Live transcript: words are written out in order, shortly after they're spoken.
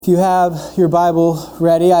If you have your Bible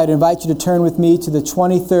ready, I'd invite you to turn with me to the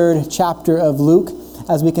 23rd chapter of Luke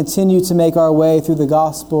as we continue to make our way through the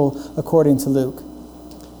Gospel according to Luke.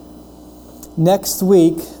 Next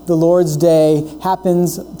week, the Lord's Day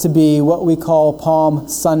happens to be what we call Palm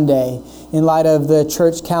Sunday in light of the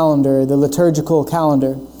church calendar, the liturgical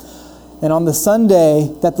calendar. And on the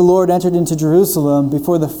Sunday that the Lord entered into Jerusalem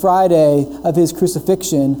before the Friday of his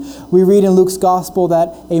crucifixion, we read in Luke's gospel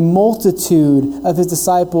that a multitude of his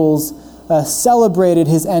disciples celebrated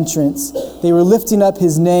his entrance. They were lifting up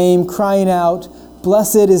his name, crying out,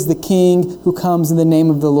 "Blessed is the King who comes in the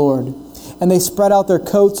name of the Lord." And they spread out their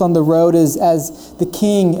coats on the road as the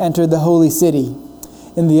King entered the holy city.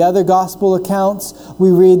 In the other gospel accounts,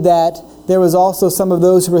 we read that there was also some of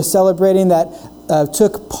those who were celebrating that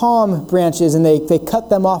took palm branches and they cut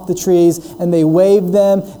them off the trees and they waved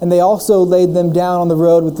them, and they also laid them down on the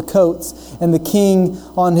road with the coats. And the king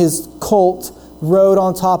on his colt rode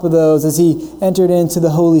on top of those as he entered into the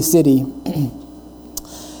holy city.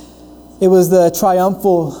 It was the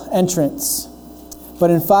triumphal entrance.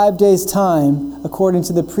 But in 5 days' time, according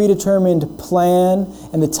to the predetermined plan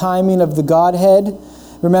and the timing of the Godhead,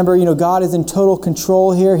 remember, God is in total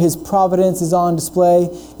control here. His providence is on display.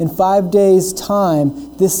 In 5 days' time,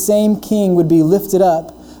 this same king would be lifted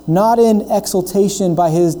up, not in exaltation by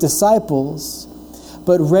his disciples,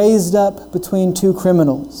 but raised up between two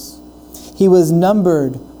criminals. He was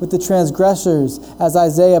numbered with the transgressors, as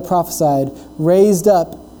Isaiah prophesied, raised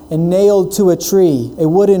up and nailed to a tree, a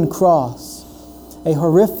wooden cross, a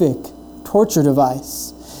horrific torture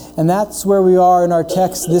device. And that's where we are in our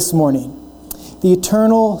text this morning. The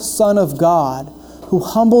eternal Son of God, who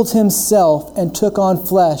humbled himself and took on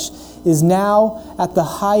flesh, is now at the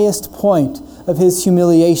highest point of his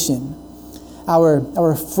humiliation.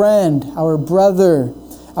 Our friend, our brother,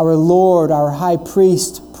 our Lord, our high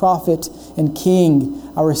priest, prophet, and king,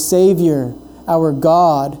 our Savior, our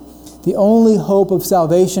God, the only hope of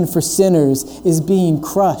salvation for sinners, is being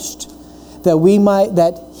crushed, that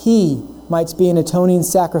he might be an atoning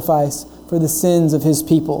sacrifice for the sins of his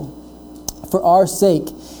people. For our sake,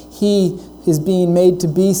 he is being made to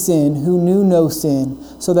be sin who knew no sin,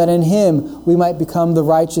 so that in him we might become the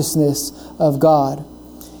righteousness of God.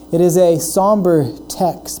 It is a somber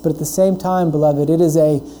text, but at the same time, beloved, it is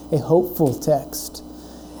a hopeful text.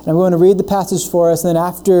 And I'm going to read the passage for us, and then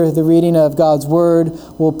after the reading of God's word,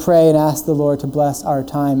 we'll pray and ask the Lord to bless our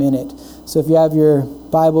time in it. So if you have your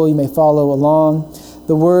Bible, you may follow along.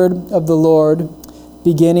 The word of the Lord,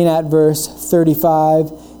 beginning at verse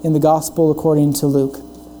 35, in the Gospel according to Luke,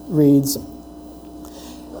 reads,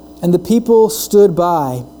 "And the people stood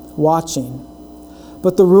by, watching.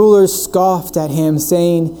 But the rulers scoffed at him,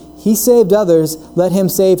 saying, 'He saved others, let him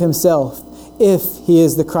save himself, if he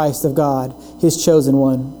is the Christ of God, his chosen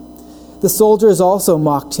one.' The soldiers also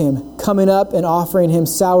mocked him, coming up and offering him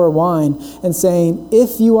sour wine, and saying,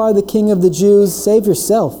 'If you are the King of the Jews, save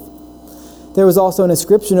yourself.' There was also an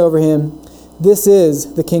inscription over him, 'This is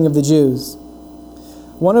the King of the Jews.'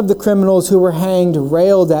 One of the criminals who were hanged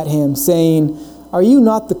railed at him, saying, 'Are you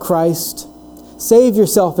not the Christ? Save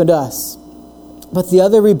yourself and us.' But the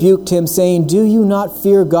other rebuked him, saying, 'Do you not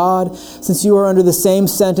fear God, since you are under the same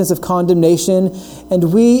sentence of condemnation?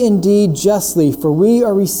 And we indeed justly, for we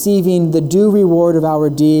are receiving the due reward of our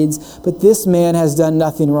deeds, but this man has done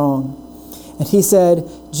nothing wrong.' And he said,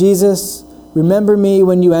 'Jesus, remember me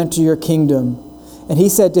when you enter your kingdom.' And he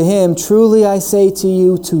said to him, 'Truly I say to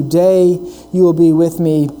you, today you will be with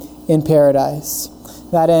me in paradise.'"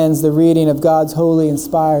 That ends the reading of God's holy,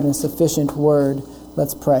 inspired, and sufficient word.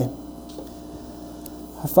 Let's pray.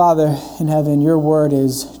 Our Father in heaven, your word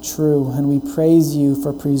is true, and we praise you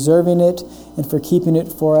for preserving it and for keeping it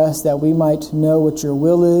for us, that we might know what your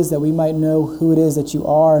will is, that we might know who it is that you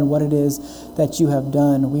are and what it is that you have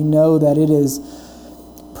done. We know that it is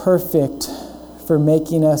perfect for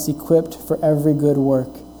making us equipped for every good work,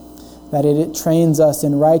 that it trains us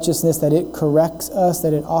in righteousness, that it corrects us,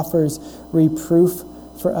 that it offers reproof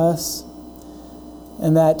for us,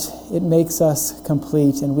 and that it makes us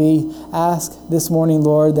complete. And we ask this morning,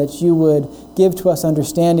 Lord, that you would give to us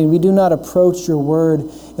understanding. We do not approach your word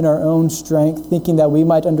in our own strength, thinking that we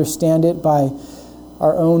might understand it by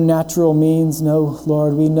our own natural means. No,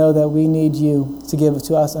 Lord, we know that we need you to give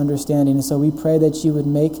to us understanding. And so we pray that you would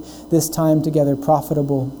make this time together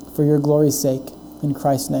profitable for your glory's sake. In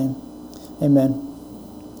Christ's name, amen.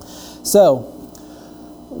 So,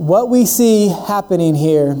 what we see happening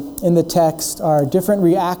here in the text are different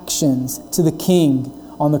reactions to the king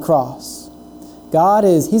on the cross.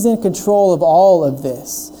 He's in control of all of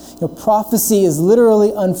this. Prophecy is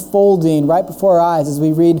literally unfolding right before our eyes as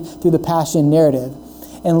we read through the Passion narrative.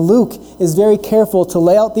 And Luke is very careful to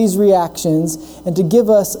lay out these reactions and to give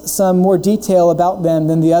us some more detail about them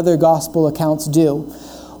than the other gospel accounts do.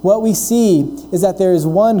 What we see is that there is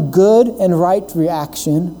one good and right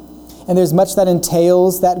reaction, and there's much that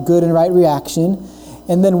entails that good and right reaction,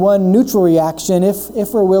 and then one neutral reaction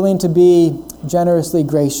if we're willing to be generously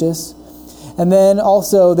gracious. And then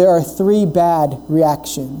also there are 3 bad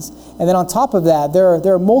reactions. And then on top of that, there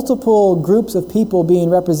are multiple groups of people being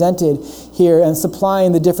represented here and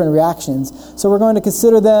supplying the different reactions. So we're going to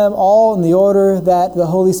consider them all in the order that the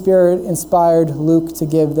Holy Spirit inspired Luke to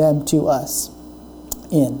give them to us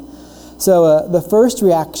in. So the first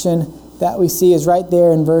reaction that we see is right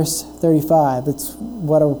there in verse 35. It's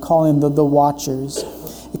what we're calling the watchers.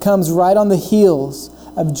 It comes right on the heels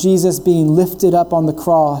of Jesus being lifted up on the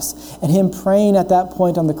cross and him praying at that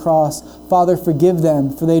point on the cross, "Father, forgive them,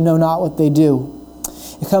 for they know not what they do."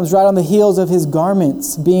 It comes right on the heels of his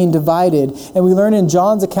garments being divided. And we learn in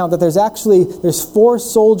John's account that there's 4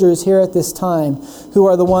 soldiers here at this time who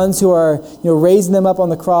are the ones who are raising them up on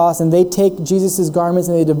the cross, and they take Jesus' garments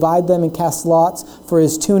and they divide them and cast lots for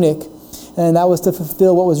his tunic. And that was to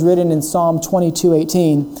fulfill what was written in Psalm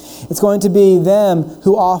 22:18. It's going to be them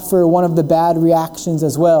who offer one of the bad reactions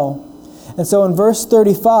as well. And so in verse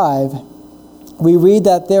 35, we read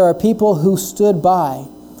that there are people who stood by,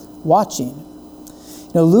 watching.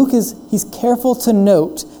 Luke he's careful to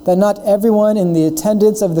note that not everyone in the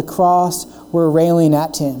attendance of the cross were railing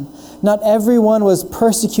at him. Not everyone was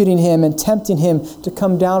persecuting him and tempting him to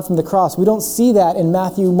come down from the cross. We don't see that in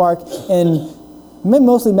Matthew, Mark, and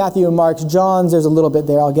mostly Matthew and Mark. John's, there's a little bit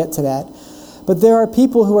there. I'll get to that. But there are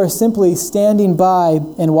people who are simply standing by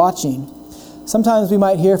and watching. Sometimes we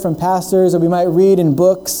might hear from pastors or we might read in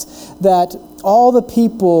books that all the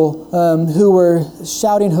people who were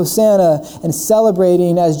shouting Hosanna and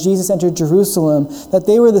celebrating as Jesus entered Jerusalem, that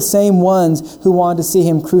they were the same ones who wanted to see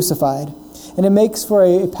him crucified. And it makes for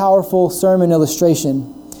a powerful sermon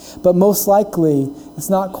illustration. But most likely,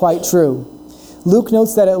 it's not quite true. Luke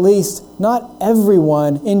notes that at least not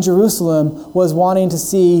everyone in Jerusalem was wanting to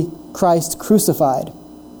see Christ crucified.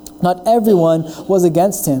 Not everyone was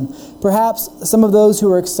against him. Perhaps some of those who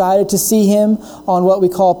were excited to see him on what we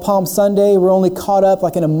call Palm Sunday were only caught up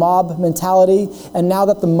like in a mob mentality. And now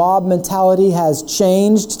that the mob mentality has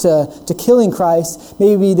changed to killing Christ,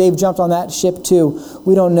 maybe they've jumped on that ship too.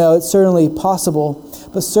 We don't know. It's certainly possible.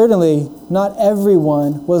 But certainly not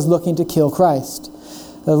everyone was looking to kill Christ.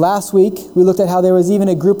 Last week, we looked at how there was even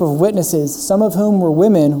a group of witnesses, some of whom were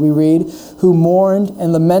women, we read, who mourned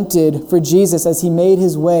and lamented for Jesus as he made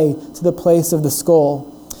his way to the place of the skull.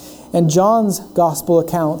 And John's gospel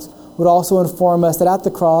account would also inform us that at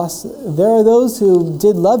the cross, there are those who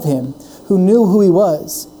did love him, who knew who he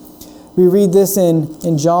was. We read this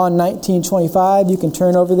in John 19:25. You can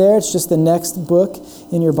turn over there. It's just the next book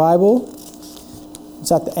in your Bible.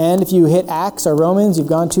 It's at the end. If you hit Acts or Romans, you've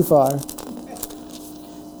gone too far.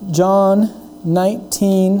 John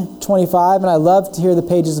 19:25, and I love to hear the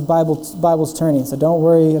pages of Bibles turning, so don't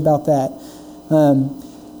worry about that.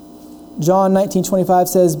 John 19:25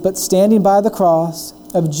 says, "But standing by the cross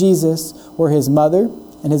of Jesus were his mother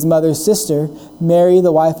and his mother's sister, Mary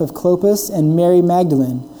the wife of Clopas, and Mary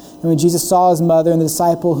Magdalene. And when Jesus saw his mother and the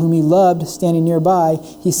disciple whom he loved standing nearby,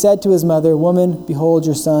 he said to his mother, 'Woman, behold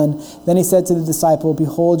your son.' Then he said to the disciple,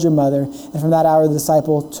 'Behold your mother.' And from that hour the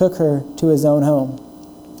disciple took her to his own home."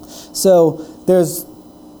 So there's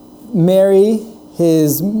Mary,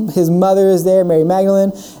 his mother is there, Mary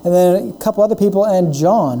Magdalene, and then a couple other people, and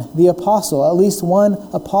John, the apostle. At least one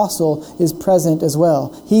apostle is present as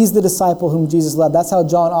well. He's the disciple whom Jesus loved. That's how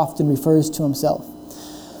John often refers to himself.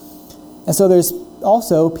 And so there's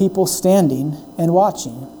also people standing and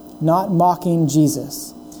watching, not mocking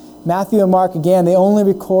Jesus. Matthew and Mark, again, they only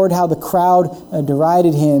record how the crowd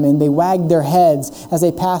derided him and they wagged their heads as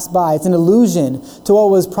they passed by. It's an allusion to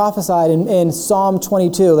what was prophesied in Psalm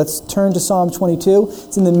 22. Let's turn to Psalm 22.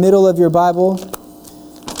 It's in the middle of your Bible.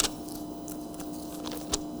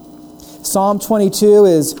 Psalm 22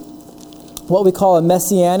 is what we call a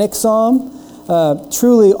messianic psalm.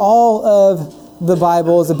 Truly, all of the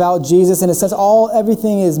Bible is about Jesus. In a sense,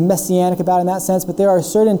 everything is messianic about it in that sense, but there are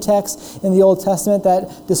certain texts in the Old Testament that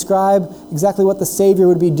describe exactly what the Savior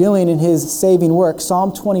would be doing in his saving work.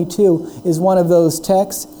 Psalm 22 is one of those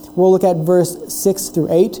texts. We'll look at verse 6 through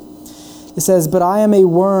 8. It says, "But I am a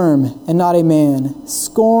worm and not a man,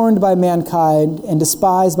 scorned by mankind and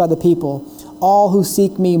despised by the people. All who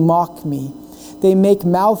seek me mock me. They make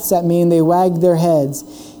mouths at me and they wag their heads.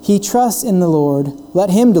 He trusts in the Lord. Let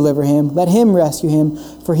him deliver him. Let him rescue him,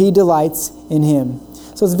 for he delights in him."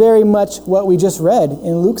 So it's very much what we just read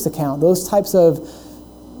in Luke's account. Those types of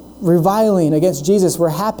reviling against Jesus were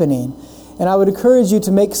happening. And I would encourage you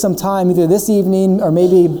to make some time, either this evening or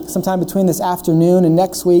maybe sometime between this afternoon and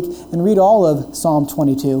next week, and read all of Psalm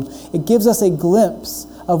 22. It gives us a glimpse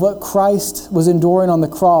of what Christ was enduring on the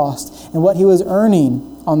cross and what he was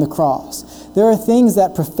earning on the cross. There are things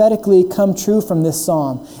that prophetically come true from this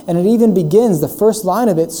psalm. And it even begins, the first line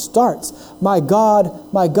of it starts, my God,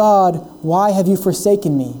 why have you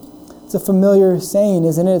forsaken me? It's a familiar saying,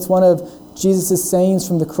 isn't it? It's one of Jesus' sayings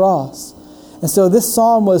from the cross. And so this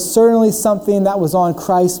psalm was certainly something that was on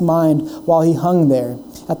Christ's mind while he hung there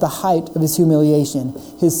at the height of his humiliation,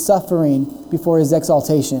 his suffering before his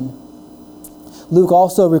exaltation. Luke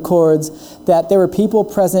also records that there were people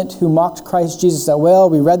present who mocked Christ Jesus as well.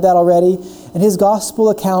 We read that already. And his gospel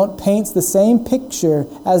account paints the same picture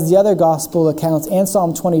as the other gospel accounts and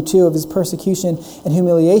Psalm 22 of his persecution and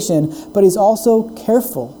humiliation, but he's also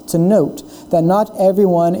careful to note that not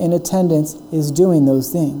everyone in attendance is doing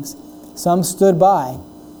those things. Some stood by,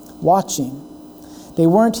 watching. They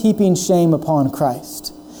weren't heaping shame upon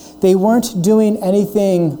Christ. They weren't doing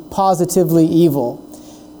anything positively evil.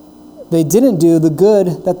 They didn't do the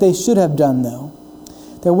good that they should have done, though.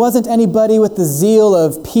 There wasn't anybody with the zeal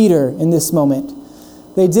of Peter in this moment.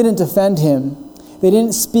 They didn't defend him. They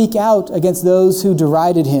didn't speak out against those who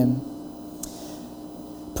derided him.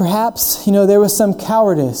 Perhaps, there was some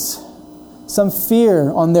cowardice, some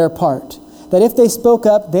fear on their part, that if they spoke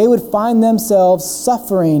up, they would find themselves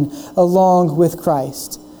suffering along with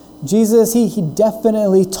Christ. Jesus, he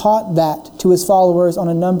definitely taught that to his followers on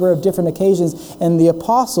a number of different occasions. And the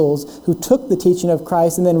apostles who took the teaching of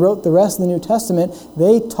Christ and then wrote the rest of the New Testament,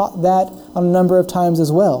 they taught that on a number of times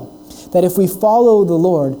as well. That if we follow the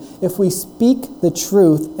Lord, if we speak the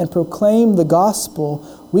truth and proclaim the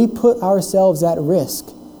gospel, we put ourselves at risk.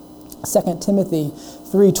 2 Timothy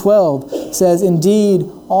 3:12 says, indeed,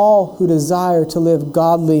 all who desire to live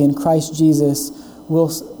godly in Christ Jesus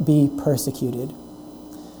will be persecuted.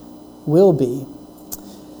 Will be.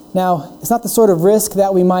 Now, it's not the sort of risk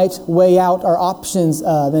that we might weigh out our options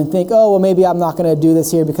of and think, oh, well, maybe I'm not going to do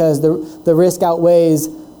this here because the risk outweighs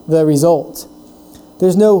the result.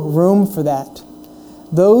 There's no room for that.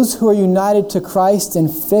 Those who are united to Christ in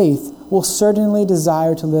faith will certainly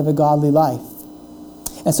desire to live a godly life.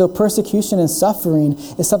 And so persecution and suffering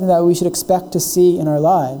is something that we should expect to see in our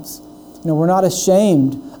lives. We're not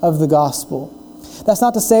ashamed of the gospel. That's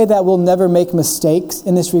not to say that we'll never make mistakes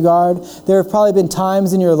in this regard. There have probably been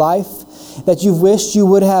times in your life that you've wished you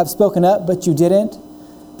would have spoken up, but you didn't.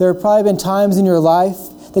 There have probably been times in your life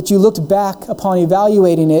that you looked back upon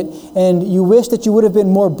evaluating it and you wish that you would have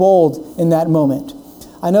been more bold in that moment.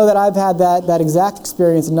 I know that I've had that exact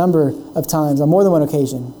experience a number of times, on more than one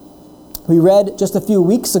occasion. We read just a few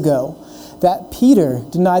weeks ago that Peter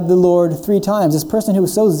denied the Lord 3 times. This person who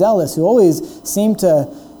was so zealous, who always seemed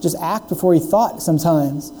to just act before he thought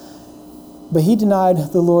sometimes. But he denied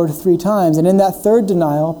the Lord 3 times. And in that third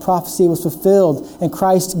denial, prophecy was fulfilled, and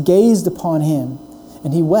Christ gazed upon him,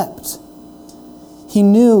 and he wept. He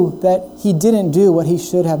knew that he didn't do what he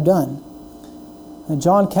should have done. And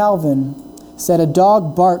John Calvin said, a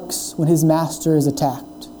dog barks when his master is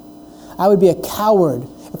attacked. I would be a coward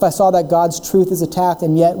if I saw that God's truth is attacked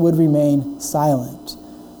and yet would remain silent.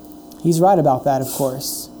 He's right about that, of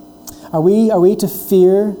course. Are we to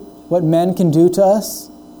fear what men can do to us?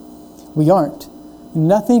 We aren't.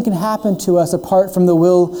 Nothing can happen to us apart from the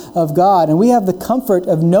will of God. And we have the comfort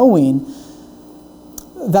of knowing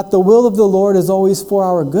that the will of the Lord is always for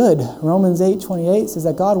our good. Romans 8:28 says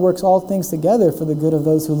that God works all things together for the good of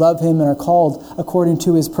those who love him and are called according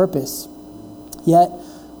to his purpose. Yet,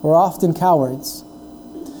 we're often cowards.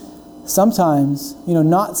 Sometimes,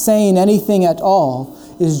 not saying anything at all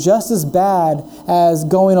is just as bad as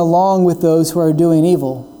going along with those who are doing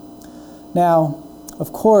evil. Now,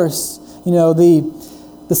 of course,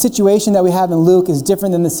 the situation that we have in Luke is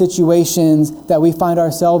different than the situations that we find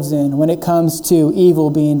ourselves in when it comes to evil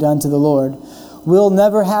being done to the Lord. We'll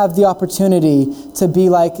never have the opportunity to be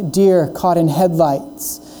like deer caught in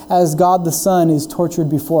headlights as God the Son is tortured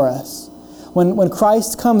before us. When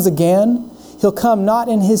Christ comes again, he'll come not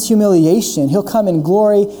in his humiliation. He'll come in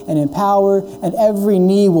glory and in power, and every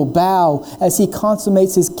knee will bow as he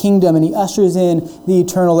consummates his kingdom and he ushers in the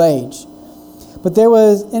eternal age. But there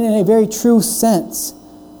was, in a very true sense,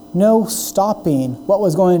 no stopping what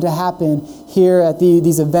was going to happen here at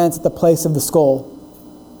these events at the place of the skull.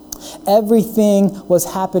 Everything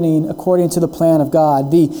was happening according to the plan of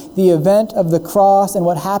God. The event of the cross and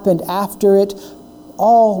what happened after it,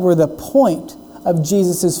 all were the point of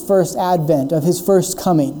Jesus' first advent, of his first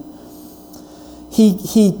coming.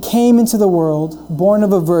 He came into the world, born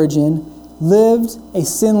of a virgin, lived a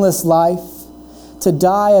sinless life, to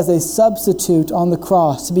die as a substitute on the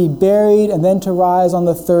cross, to be buried and then to rise on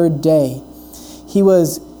the third day. He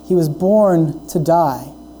was born to die.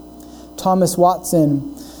 Thomas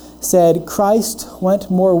Watson said, Christ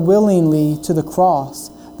went more willingly to the cross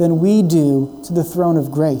than we do to the throne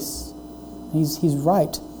of grace. He's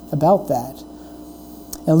right about that.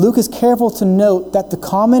 And Luke is careful to note that the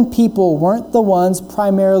common people weren't the ones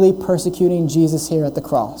primarily persecuting Jesus here at the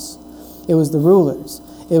cross. It was the rulers.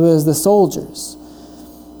 It was the soldiers.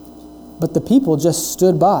 But the people just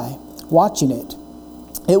stood by, watching it.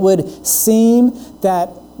 It would seem that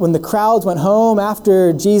when the crowds went home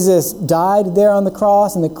after Jesus died there on the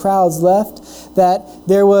cross and the crowds left, that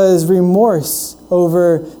there was remorse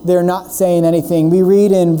over their not saying anything. We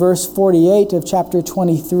read in verse 48 of chapter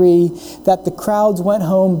 23 that the crowds went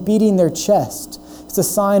home beating their chest. It's a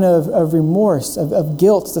sign of remorse, of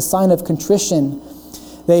guilt. It's a sign of contrition.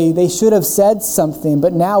 They should have said something,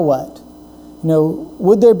 but now what?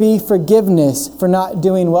 Would there be forgiveness for not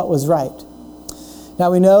doing what was right? Now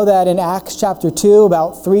we know that in Acts chapter 2,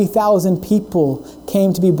 about 3,000 people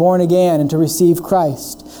came to be born again and to receive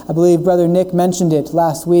Christ. I believe Brother Nick mentioned it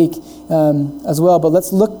last week as well, but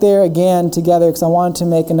let's look there again together because I wanted to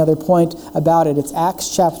make another point about it. It's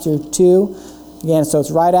Acts chapter 2. Again, so it's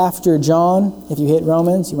right after John. If you hit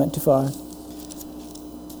Romans, you went too far.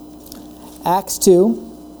 Acts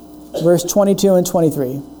 2, verse 22 and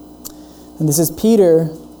 23. And this is Peter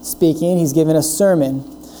speaking. He's giving a sermon.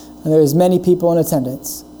 And there's many people in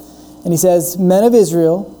attendance. And he says, Men of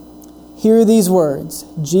Israel, hear these words.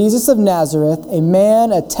 Jesus of Nazareth, a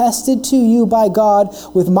man attested to you by God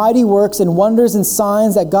with mighty works and wonders and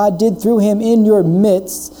signs that God did through him in your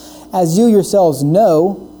midst, as you yourselves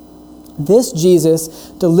know, this Jesus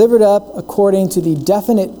delivered up according to the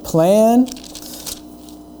definite plan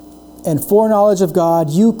and foreknowledge of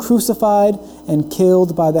God, you crucified and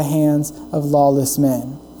killed by the hands of lawless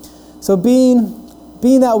men. So being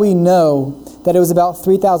that we know that it was about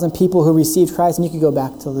 3,000 people who received Christ, and you could go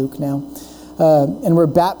back to Luke now, and were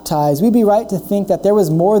baptized, we'd be right to think that there was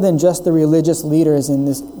more than just the religious leaders in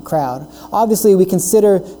this crowd. Obviously, we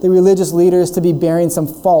consider the religious leaders to be bearing some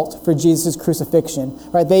fault for Jesus' crucifixion,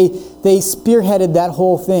 right? They spearheaded that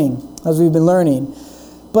whole thing, as we've been learning.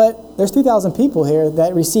 But there's 3,000 people here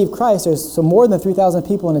that received Christ. There's more than 3,000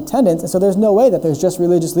 people in attendance. And so there's no way that there's just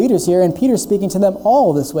religious leaders here. And Peter's speaking to them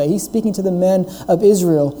all this way. He's speaking to the men of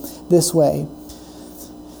Israel this way.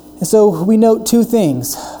 And so we note two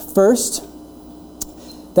things. First,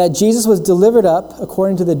 that Jesus was delivered up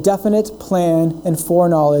according to the definite plan and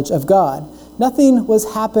foreknowledge of God. Nothing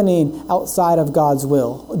was happening outside of God's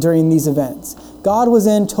will during these events. God was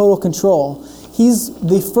in total control. He's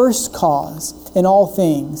the first cause in all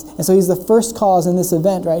things. And so he's the first cause in this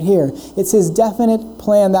event right here. It's his definite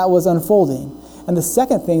plan that was unfolding. And the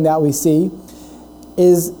second thing that we see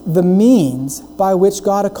is the means by which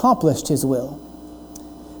God accomplished his will.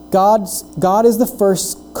 God is the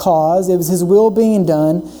first cause. It was his will being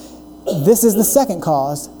done. This is the second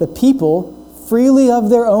cause. The people, freely of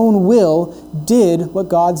their own will, did what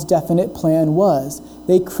God's definite plan was.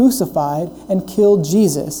 They crucified and killed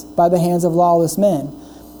Jesus by the hands of lawless men.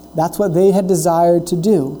 That's what they had desired to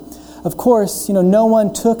do. Of course, no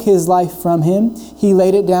one took his life from him. He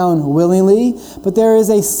laid it down willingly, but there is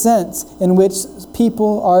a sense in which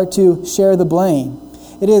people are to share the blame.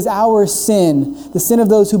 It is our sin, the sin of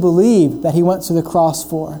those who believe that he went to the cross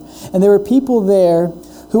for. And there were people there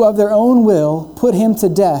who of their own will put him to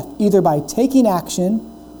death, either by taking action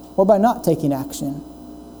or by not taking action.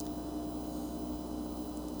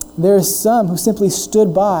 There are some who simply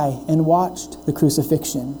stood by and watched the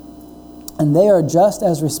crucifixion. And they are just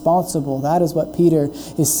as responsible. That is what Peter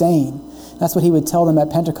is saying. That's what he would tell them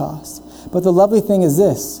at Pentecost. But the lovely thing is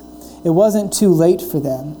this. It wasn't too late for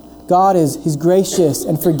them. God He's gracious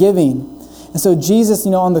and forgiving. And so Jesus,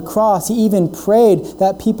 on the cross, he even prayed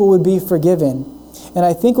that people would be forgiven. And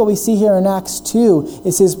I think what we see here in Acts 2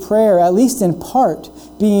 is his prayer, at least in part,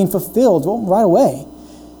 being fulfilled right away.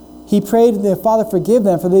 He prayed, their Father, forgive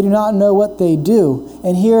them, for they do not know what they do.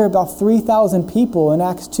 And here, about 3,000 people in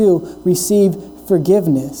Acts 2 receive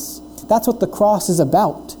forgiveness. That's what the cross is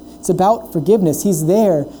about. It's about forgiveness. He's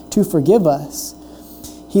there to forgive us.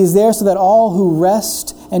 He's there so that all who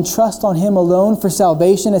rest and trust on him alone for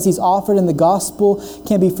salvation, as he's offered in the gospel,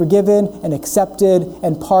 can be forgiven and accepted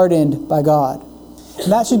and pardoned by God. And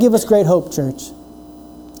that should give us great hope, church.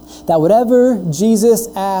 That whatever Jesus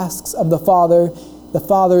asks of the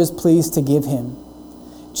Father is pleased to give him.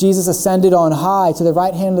 Jesus ascended on high to the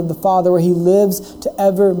right hand of the Father, where he lives to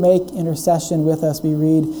ever make intercession with us, we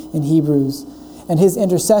read in Hebrews. And his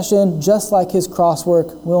intercession, just like his cross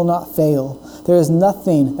work, will not fail. There is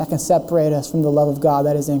nothing that can separate us from the love of God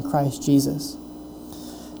that is in Christ Jesus.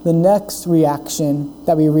 The next reaction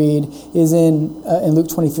that we read is in Luke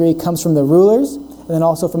 23. It comes from the rulers, and then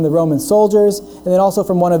also from the Roman soldiers, and then also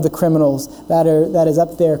from one of the criminals that is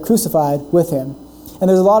up there crucified with him. And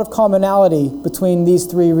there's a lot of commonality between these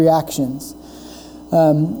three reactions.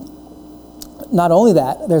 Not only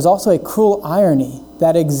that, there's also a cruel irony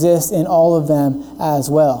that exists in all of them as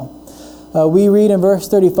well. We read in verse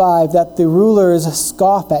 35 that the rulers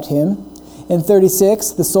scoff at him. In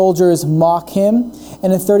 36, the soldiers mock him.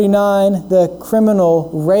 And in 39, the criminal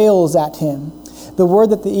rails at him. The word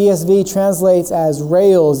that the ESV translates as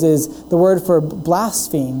rails is the word for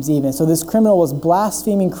blasphemes even. So this criminal was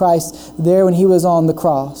blaspheming Christ there when he was on the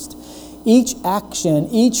cross. Each action,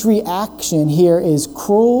 each reaction here is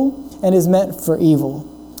cruel and is meant for evil.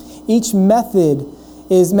 Each method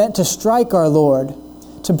is meant to strike our Lord,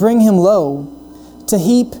 to bring him low, to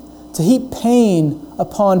heap pain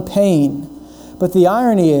upon pain. But the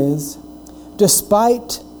irony is,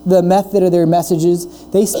 despite the method of their messages,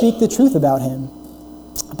 they speak the truth about him.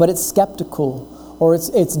 But it's skeptical, or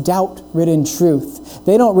it's doubt-ridden truth.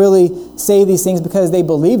 They don't really say these things because they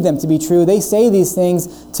believe them to be true. They say these things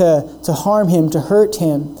to harm him, to hurt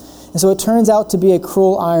him. And so it turns out to be a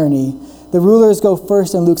cruel irony. The rulers go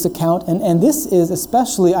first in Luke's account, and this is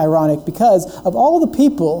especially ironic because of all the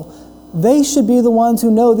people, they should be the ones who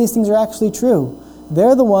know these things are actually true.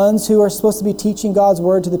 They're the ones who are supposed to be teaching God's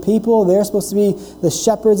word to the people. They're supposed to be the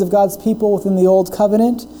shepherds of God's people within the Old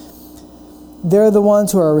Covenant. They're the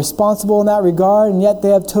ones who are responsible in that regard, and yet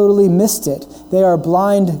they have totally missed it. They are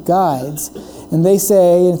blind guides. And they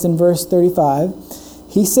say, and it's in verse 35,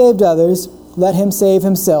 he saved others, let him save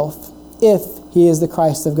himself, if he is the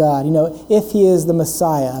Christ of God. If he is the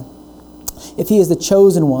Messiah, if he is the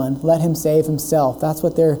chosen one, let him save himself. That's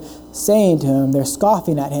what they're saying to him. They're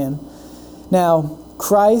scoffing at him. Now,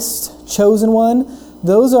 Christ, chosen one,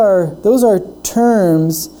 those are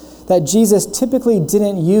terms that Jesus typically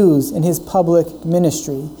didn't use in his public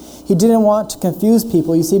ministry. He didn't want to confuse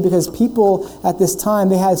people, you see, because people at this time,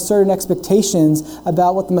 they had certain expectations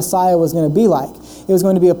about what the Messiah was going to be like. It was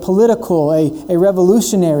going to be a political, a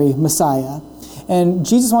revolutionary Messiah. And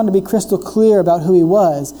Jesus wanted to be crystal clear about who he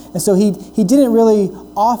was. And so he didn't really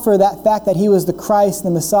offer that fact that he was the Christ,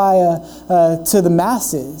 the Messiah, to the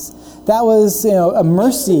masses. That was a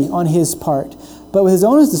mercy on his part. But with his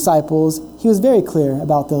own disciples, he was very clear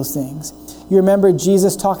about those things. You remember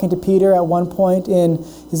Jesus talking to Peter at one point in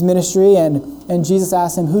his ministry, and Jesus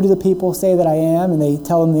asked him, who do the people say that I am? And they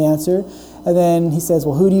tell him the answer. And then he says,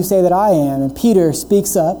 well, who do you say that I am? And Peter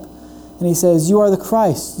speaks up, and he says, you are the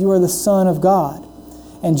Christ. You are the Son of God.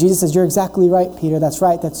 And Jesus says, you're exactly right, Peter. That's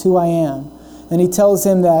right. That's who I am. And he tells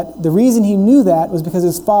him that the reason he knew that was because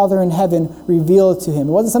his Father in heaven revealed it to him.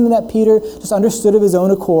 It wasn't something that Peter just understood of his own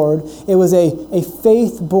accord. It was a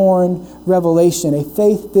faith-born revelation, a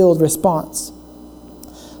faith-filled response.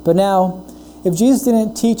 But now, if Jesus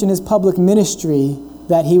didn't teach in his public ministry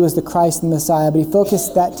that he was the Christ and the Messiah, but he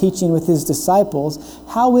focused that teaching with his disciples,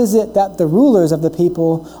 how is it that the rulers of the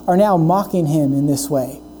people are now mocking him in this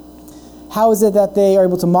way? How is it that they are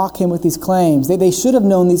able to mock him with these claims? They should have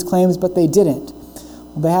known these claims, but they didn't.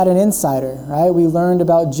 Well, they had an insider, right? We learned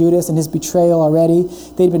about Judas and his betrayal already.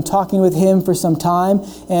 They'd been talking with him for some time,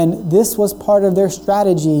 and this was part of their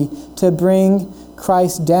strategy to bring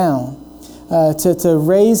Christ down, to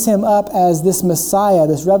raise him up as this Messiah,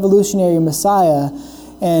 this revolutionary Messiah.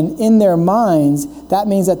 And in their minds, that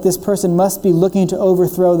means that this person must be looking to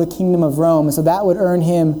overthrow the kingdom of Rome. And so that would earn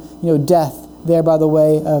him, death there by the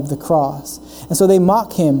way of the cross. And so they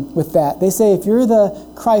mock him with that. They say, if you're the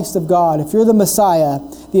Christ of God, if you're the Messiah,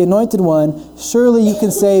 the anointed one, surely you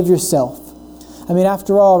can save yourself. I mean,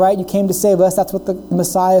 after all, right, you came to save us. That's what the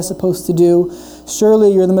Messiah is supposed to do.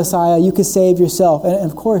 Surely you're the Messiah. You can save yourself. And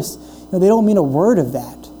of course, they don't mean a word of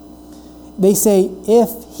that. They say,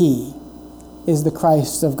 if he is the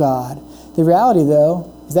Christ of God. The reality,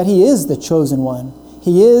 though, is that he is the chosen one.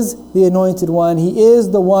 He is the anointed one. He is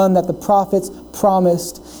the one that the prophets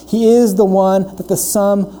promised. He is the one that the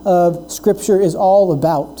sum of Scripture is all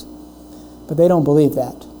about. But they don't believe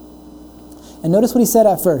that. And notice what he said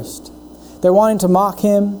at first. They're wanting to mock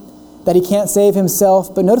him, that he can't save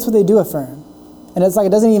himself, but notice what they do affirm. And it's like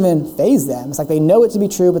it doesn't even faze them. It's like they know it to be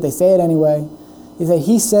true, but they say it anyway. They say,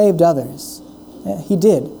 he saved others. Yeah, he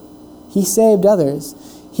did. He saved others.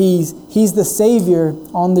 He's the Savior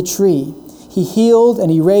on the tree. He healed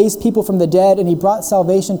and he raised people from the dead, and he brought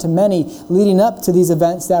salvation to many leading up to these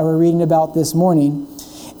events that we're reading about this morning.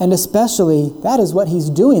 And especially, that is what he's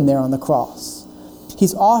doing there on the cross.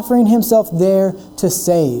 He's offering himself there to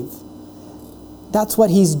save. That's what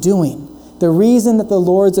he's doing. The reason that the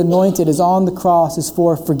Lord's anointed is on the cross is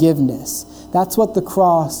for forgiveness. That's what the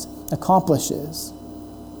cross accomplishes.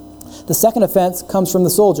 The second offense comes from the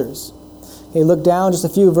soldiers. Okay, look down just a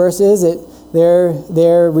few verses.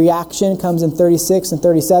 Their reaction comes in 36 and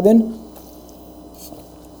 37.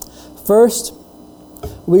 First,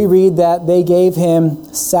 we read that they gave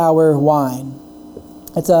him sour wine.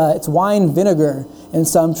 It's wine vinegar in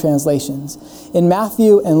some translations. In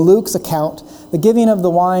Matthew and Luke's account, the giving of the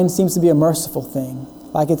wine seems to be a merciful thing.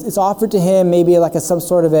 Like it's offered to him maybe like some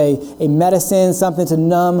sort of a medicine, something to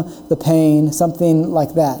numb the pain, something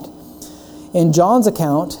like that. In John's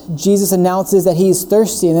account, Jesus announces that he's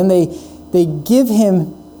thirsty, and then they give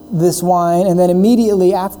him this wine, and then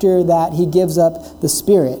immediately after that he gives up the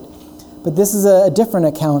Spirit. But this is a different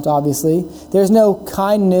account, obviously. There's no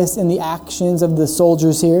kindness in the actions of the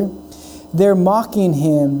soldiers here. They're mocking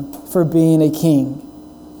him for being a king.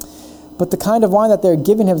 But the kind of wine that they're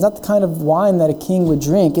giving him is not the kind of wine that a king would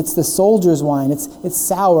drink. It's the soldier's wine. It's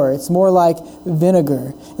sour. It's more like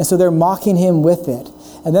vinegar. And so they're mocking him with it.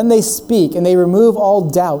 And then they speak, and they remove all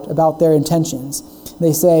doubt about their intentions.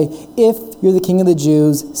 They say, if you're the king of the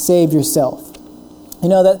Jews, save yourself. You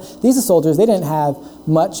know that these soldiers, they didn't have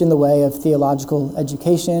much in the way of theological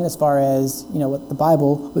education as far as, what the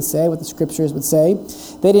Bible would say, what the scriptures would say.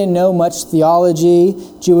 They didn't know much theology,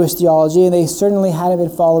 Jewish theology, and they certainly hadn't been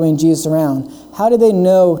following Jesus around. How did they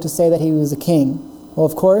know to say that he was a king? Well,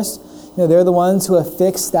 of course, they're the ones who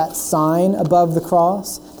affixed that sign above the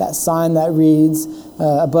cross, that sign that reads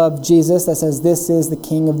above Jesus that says, "This is the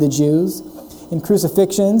King of the Jews." In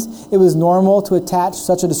crucifixions, it was normal to attach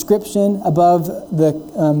such a description above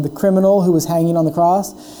the criminal who was hanging on the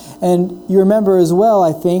cross. And you remember as well,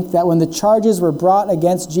 I think, that when the charges were brought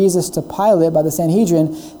against Jesus to Pilate by the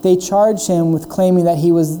Sanhedrin, they charged him with claiming that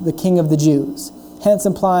he was the King of the Jews, hence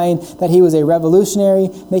implying that he was a revolutionary,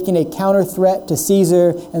 making a counter threat to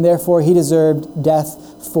Caesar, and therefore he deserved death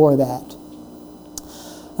for that.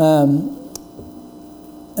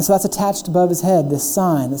 And so that's attached above his head, this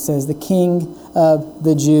sign that says, the King of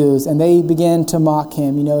the Jews. And they begin to mock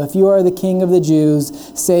him. If you are the King of the Jews,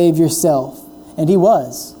 save yourself. And he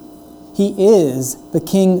was. He is the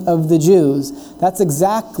King of the Jews. That's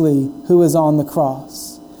exactly who is on the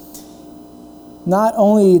cross. Not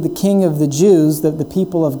only the King of the Jews, the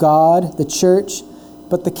people of God, the church,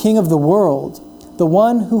 but the King of the world, the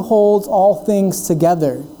one who holds all things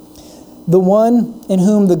together. The one in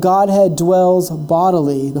whom the Godhead dwells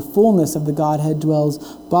bodily, the fullness of the Godhead dwells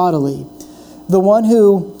bodily. The one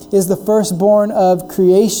who is the firstborn of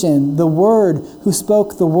creation, the Word who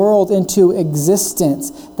spoke the world into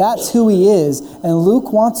existence. That's who he is. And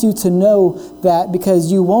Luke wants you to know that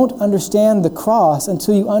because you won't understand the cross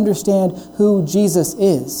until you understand who Jesus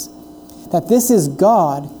is. That this is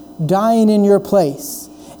God dying in your place.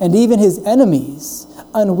 And even his enemies,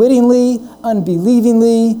 unwittingly,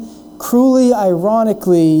 unbelievingly, cruelly,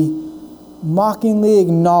 ironically, mockingly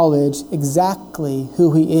acknowledge exactly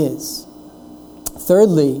who he is.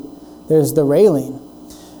 Thirdly, there's the railing,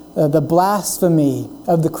 the blasphemy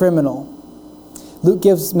of the criminal. Luke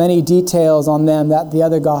gives many details on them that the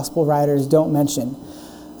other gospel writers don't mention.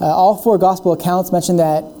 All four gospel accounts mention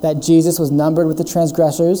that Jesus was numbered with the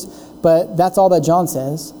transgressors, but that's all that John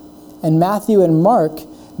says. And Matthew and Mark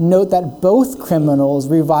note that both criminals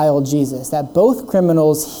revile Jesus, that both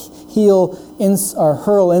criminals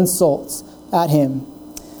hurl insults at him.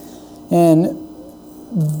 And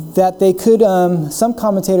that they could, some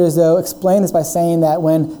commentators though explain this by saying that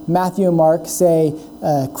when Matthew and Mark say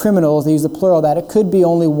criminals, they use the plural, that it could be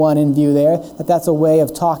only one in view there, that's a way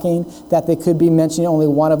of talking, that they could be mentioning only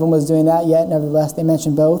one of them was doing that, yet nevertheless they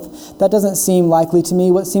mention both. That doesn't seem likely to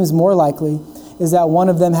me. What seems more likely is that one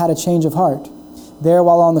of them had a change of heart there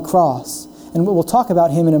while on the cross. And we'll talk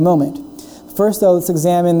about him in a moment. First, though, let's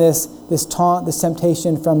examine this taunt, this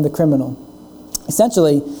temptation from the criminal.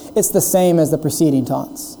 Essentially, it's the same as the preceding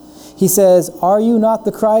taunts. He says, "Are you not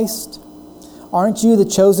the Christ? Aren't you the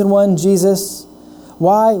chosen one, Jesus?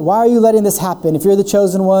 Why are you letting this happen? If you're the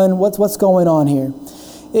chosen one, what's going on here?"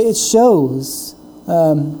 It shows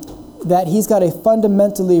that he's got a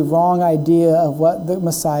fundamentally wrong idea of what the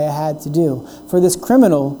Messiah had to do. For this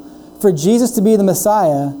criminal, for Jesus to be the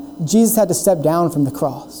Messiah, Jesus had to step down from the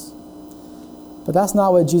cross. But that's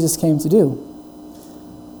not what Jesus came to do.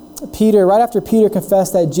 Right after Peter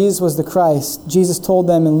confessed that Jesus was the Christ, Jesus told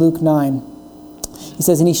them in Luke 9, he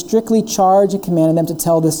says, "And he strictly charged and commanded them to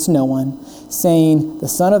tell this to no one, saying, "The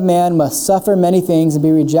Son of Man must suffer many things and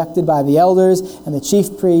be rejected by the elders and the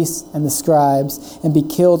chief priests and the scribes and be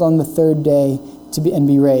killed on the third day and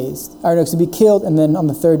be raised." To be killed and then on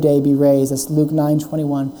the third day be raised. That's Luke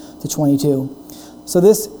 9:21-22. So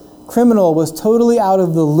this criminal was totally out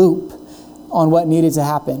of the loop on what needed to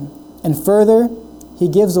happen. And further, he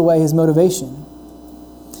gives away his motivation.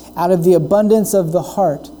 Out of the abundance of the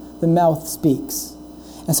heart, the mouth speaks.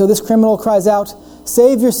 And so this criminal cries out,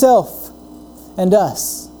 "Save yourself and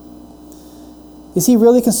us." Is he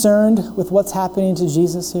really concerned with what's happening to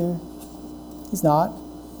Jesus here? He's not.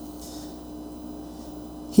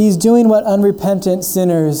 He's doing what unrepentant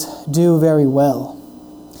sinners do very well.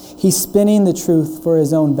 He's spinning the truth for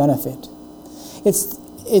his own benefit.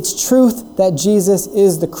 It's truth that Jesus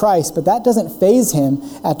is the Christ, but that doesn't faze him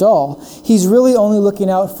at all. He's really only looking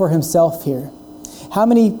out for himself here. How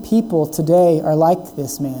many people today are like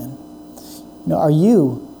this man? Are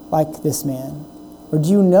you like this man? Or do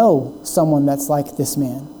you know someone that's like this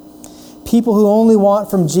man? People who only want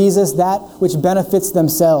from Jesus that which benefits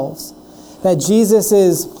themselves. That Jesus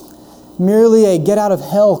is merely a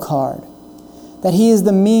get-out-of-hell card. That he is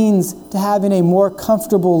the means to having a more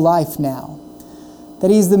comfortable life now. That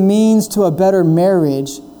he's the means to a better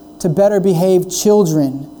marriage, to better behaved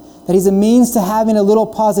children. That he's a means to having a little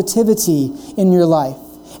positivity in your life.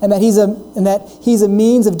 And that he's a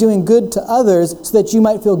means of doing good to others so that you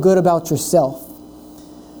might feel good about yourself.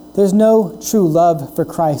 There's no true love for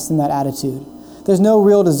Christ in that attitude. There's no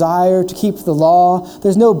real desire to keep the law.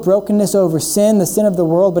 There's no brokenness over sin, the sin of the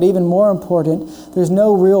world, but even more important, there's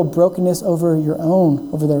no real brokenness over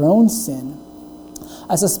their own sin.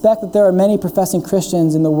 I suspect that there are many professing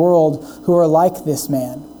Christians in the world who are like this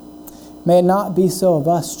man. May it not be so of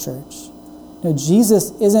us, church.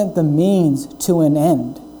 Jesus isn't the means to an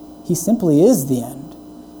end. He simply is the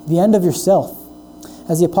end of yourself.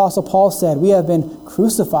 As the Apostle Paul said, we have been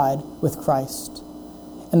crucified with Christ.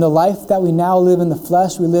 And the life that we now live in the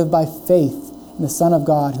flesh, we live by faith in the Son of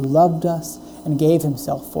God who loved us and gave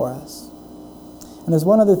himself for us. And there's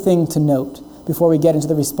one other thing to note before we get into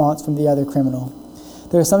the response from the other criminal.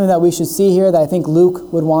 There is something that we should see here that I think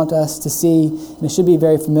Luke would want us to see, and it should be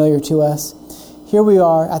very familiar to us. Here we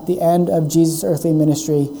are at the end of Jesus' earthly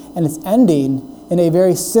ministry, and it's ending in a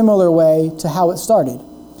very similar way to how it started.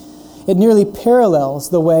 It nearly parallels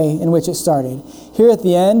the way in which it started. Here at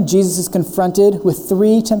the end, Jesus is confronted with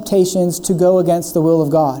 3 temptations to go against the will of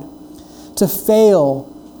God. To fail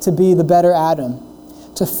to be the better Adam.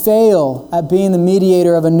 To fail at being the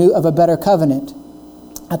mediator of a better covenant.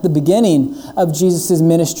 At the beginning of Jesus'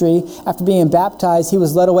 ministry, after being baptized, he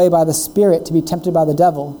was led away by the Spirit to be tempted by the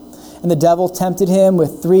devil. And the devil tempted him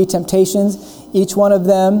with 3 temptations. Each one of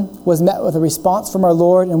them was met with a response from our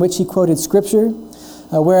Lord in which he quoted Scripture.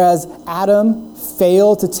 Whereas Adam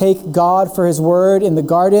failed to take God for his word in the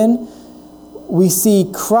garden, we see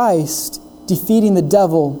Christ defeating the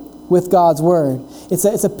devil with God's word. It's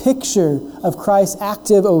a picture of Christ's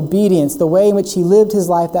active obedience, the way in which he lived his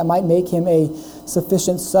life that might make him a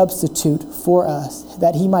sufficient substitute for us,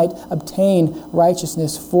 that he might obtain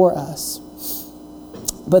righteousness for us.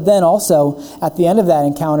 But then also, at the end of that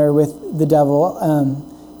encounter with the devil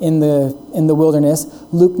in the wilderness,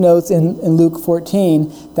 Luke notes in Luke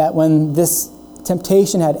 14 that when this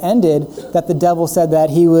temptation had ended, that the devil said that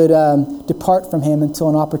he would depart from him until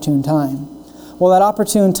an opportune time. Well, that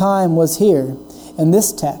opportune time was here in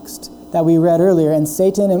this text that we read earlier, and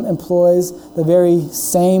Satan employs the very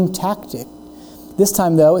same tactic. This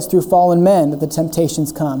time, though, it's through fallen men that the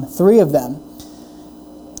temptations come, 3 of them.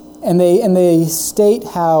 And they state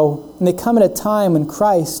how, and they come at a time when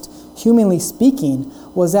Christ, humanly speaking,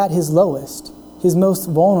 was at his lowest, his most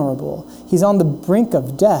vulnerable. He's on the brink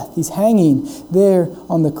of death. He's hanging there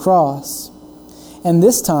on the cross. And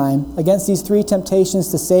this time, against these 3 temptations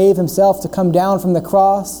to save himself, to come down from the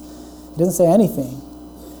cross, he doesn't say anything.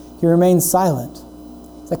 He remains silent.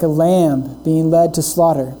 It's like a lamb being led to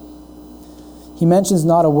slaughter. He mentions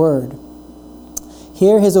not a word.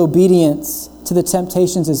 Here, his obedience to the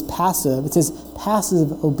temptations is passive. It's his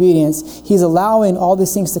passive obedience. He's allowing all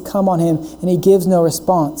these things to come on him, and he gives no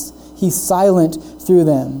response. He's silent through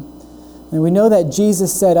them. And we know that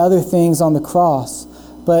Jesus said other things on the cross,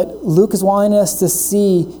 but Luke is wanting us to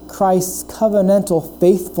see Christ's covenantal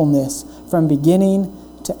faithfulness from beginning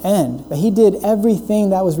to end, that he did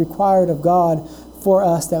everything that was required of God for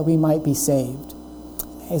us that we might be saved.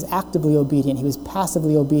 He was actively obedient. He was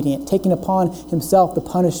passively obedient, taking upon himself the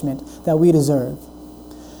punishment that we deserve.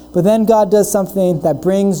 But then God does something that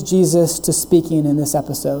brings Jesus to speaking in this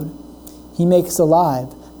episode. He makes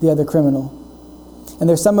alive the other criminal. And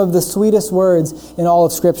they're some of the sweetest words in all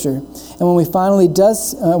of Scripture. And when he finally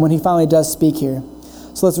does speak here.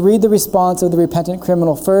 So let's read the response of the repentant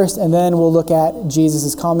criminal first, and then we'll look at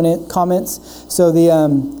Jesus' comments. So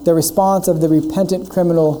the response of the repentant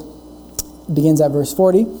criminal begins at verse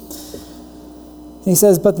 40. He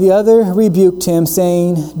says, "But the other rebuked him,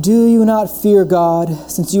 saying, 'Do you not fear God,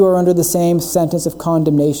 since you are under the same sentence of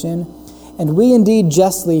condemnation? And we indeed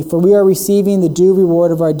justly, for we are receiving the due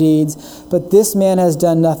reward of our deeds, but this man has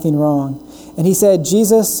done nothing wrong.' And he said,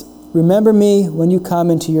 'Jesus, remember me when you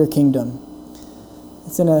come into your kingdom.'"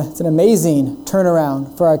 It's an amazing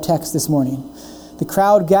turnaround for our text this morning. The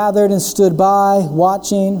crowd gathered and stood by,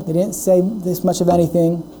 watching. They didn't say this much of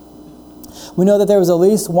anything. We know that there was at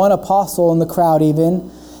least one apostle in the crowd even,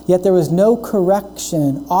 yet there was no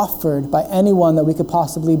correction offered by anyone that we could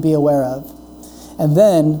possibly be aware of. And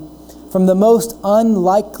then, from the most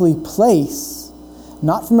unlikely place,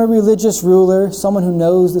 not from a religious ruler, someone who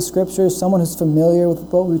knows the Scriptures, someone who's familiar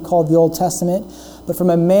with what we call the Old Testament, but from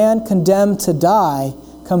a man condemned to die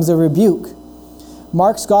comes a rebuke.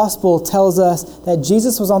 Mark's gospel tells us that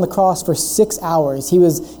Jesus was on the cross for 6 hours. He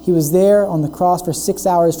was there on the cross for 6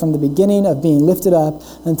 hours from the beginning of being lifted up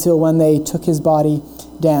until when they took his body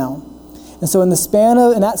down. And so in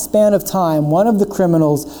that span of time, one of the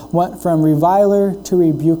criminals went from reviler to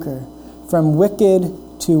rebuker, from wicked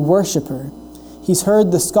to worshiper. He's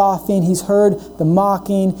heard the scoffing, he's heard the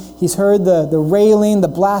mocking, he's heard the railing, the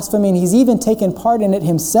blaspheming, he's even taken part in it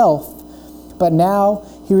himself. But now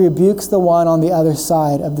he rebukes the one on the other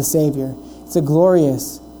side of the Savior. It's a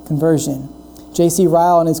glorious conversion. J.C.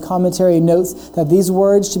 Ryle in his commentary notes that these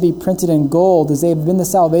words should be printed in gold as they have been the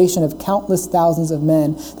salvation of countless thousands of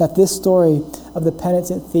men, that this story of the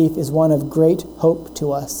penitent thief is one of great hope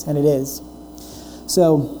to us, and it is.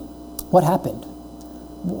 So, what happened?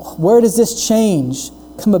 Where does this change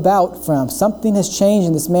come about from? Something has changed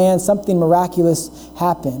in this man. Something miraculous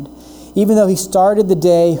happened. Even though he started the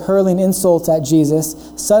day hurling insults at Jesus,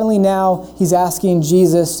 suddenly now he's asking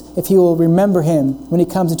Jesus if he will remember him when he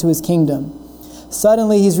comes into his kingdom.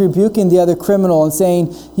 Suddenly he's rebuking the other criminal and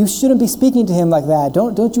saying, "You shouldn't be speaking to him like that.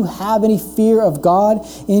 Don't you have any fear of God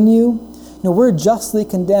in you? We're justly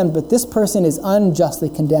condemned, but this person is unjustly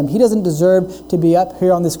condemned. He doesn't deserve to be up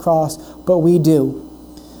here on this cross, but we do."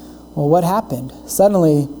 Well, what happened?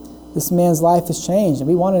 Suddenly, this man's life has changed, and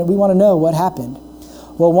we want to know what happened.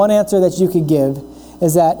 Well, one answer that you could give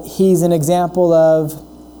is that he's an example of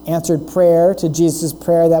answered prayer to Jesus'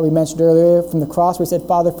 prayer that we mentioned earlier from the cross, where he said,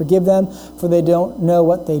 "Father, forgive them, for they don't know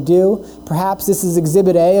what they do." Perhaps this is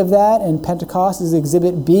exhibit A of that, and Pentecost is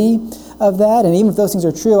exhibit B of that. And even if those things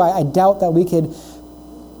are true, I doubt that we could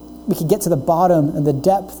get to the bottom and the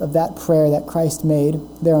depth of that prayer that Christ made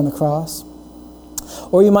there on the cross.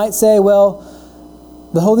 Or you might say, well,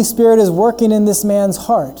 the Holy Spirit is working in this man's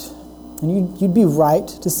heart. And you'd be right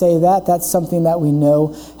to say that. That's something that we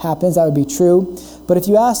know happens. That would be true. But if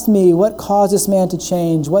you asked me, what caused this man to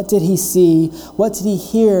change? What did he see? What did he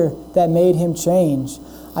hear that made him change?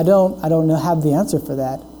 I don't have the answer for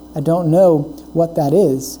that. I don't know what that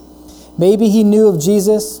is. Maybe he knew of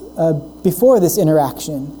Jesus before this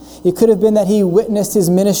interaction. It could have been that he witnessed his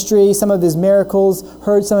ministry, some of his miracles,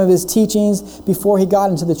 heard some of his teachings before he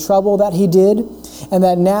got into the trouble that he did. And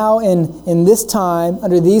that now in this time,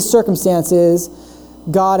 under these circumstances,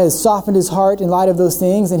 God has softened his heart in light of those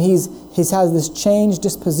things, and he's has this changed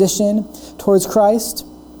disposition towards Christ.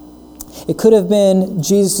 It could have been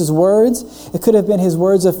Jesus' words. It could have been his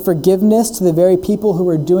words of forgiveness to the very people who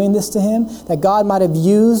were doing this to him, that God might have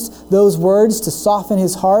used those words to soften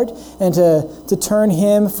his heart and to turn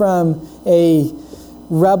him from a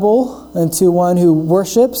rebel into one who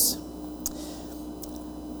worships.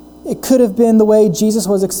 It could have been the way Jesus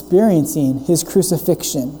was experiencing his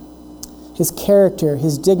crucifixion, his character,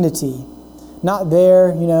 his dignity. Not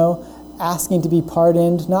there, asking to be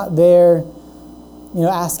pardoned, not there,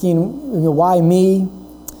 asking, why me?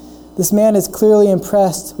 This man is clearly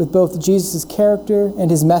impressed with both Jesus' character and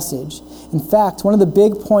his message. In fact, one of the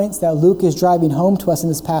big points that Luke is driving home to us in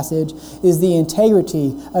this passage is the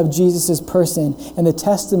integrity of Jesus' person and the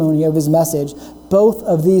testimony of his message, both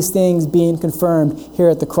of these things being confirmed here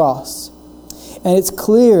at the cross. And it's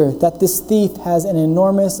clear that this thief has an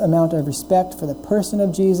enormous amount of respect for the person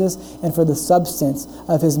of Jesus and for the substance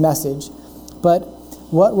of his message. But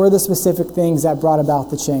what were the specific things that brought about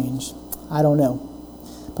the change? I don't know.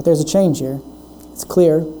 But there's a change here. It's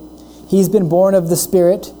clear. He's been born of the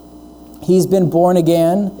Spirit. He's been born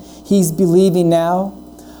again. He's believing now.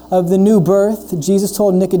 Of the new birth, Jesus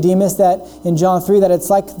told Nicodemus that in John 3 that it's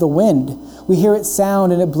like the wind. We hear it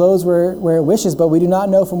sound and it blows where it wishes, but we do not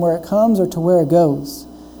know from where it comes or to where it goes.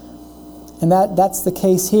 And that's the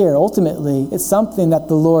case here. Ultimately, it's something that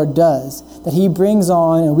the Lord does, that he brings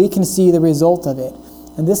on, and we can see the result of it.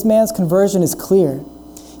 And this man's conversion is clear.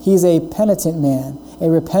 He's a penitent man, a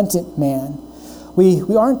repentant man. We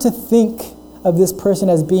aren't to think of this person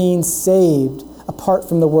as being saved apart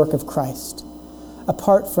from the work of Christ,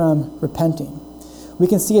 apart from repenting. We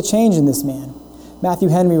can see a change in this man. Matthew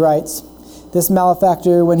Henry writes, "This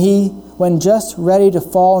malefactor, when just ready to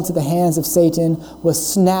fall into the hands of Satan, was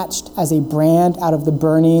snatched as a brand out of the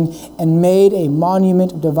burning and made a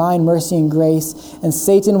monument of divine mercy and grace, and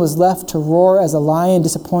Satan was left to roar as a lion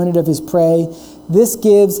disappointed of his prey. This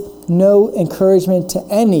gives no encouragement to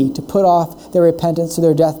any to put off their repentance to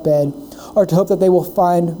their deathbed, or to hope that they will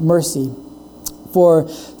find mercy. For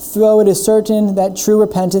though it is certain that true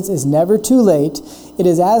repentance is never too late, it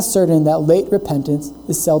is as certain that late repentance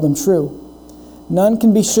is seldom true. None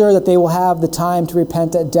can be sure that they will have the time to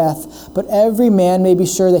repent at death, but every man may be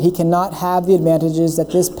sure that he cannot have the advantages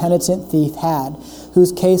that this penitent thief had,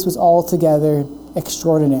 whose case was altogether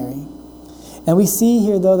extraordinary." And we see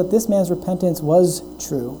here, though, that this man's repentance was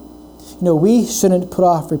true. We shouldn't put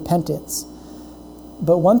off repentance.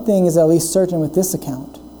 But one thing is at least certain with this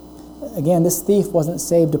account. Again, this thief wasn't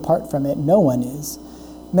saved apart from it. No one is.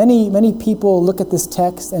 Many people look at this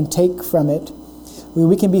text and take from it,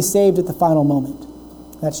 we can be saved at the final moment.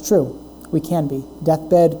 That's true. We can be.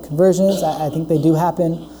 Deathbed conversions, I think they do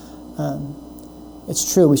happen.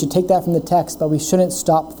 It's true. We should take that from the text, but we shouldn't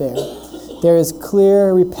stop there. There is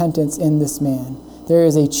clear repentance in this man. There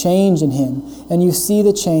is a change in him. And you see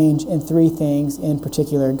the change in three things in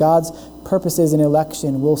particular. God's purposes in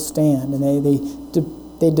election will stand, and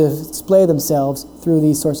they display themselves through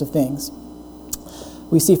these sorts of things.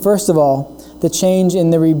 We see, first of all, the change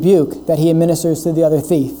in the rebuke that he administers to the other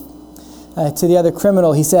thief. To the other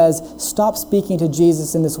criminal, he says, "Stop speaking to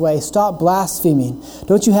Jesus in this way. Stop blaspheming.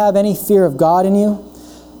 Don't you have any fear of God in you?"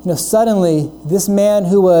 Suddenly, this man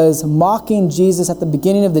who was mocking Jesus at the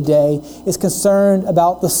beginning of the day is concerned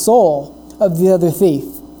about the soul of the other thief.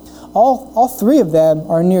 All three of them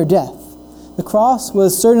are near death. The cross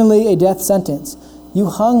was certainly a death sentence. You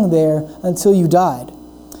hung there until you died.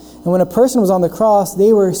 And when a person was on the cross,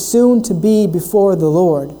 they were soon to be before the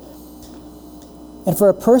Lord. And for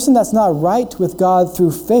a person that's not right with God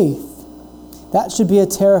through faith, that should be a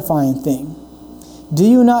terrifying thing. "Do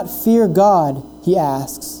you not fear God?" he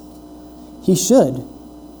asks. He should.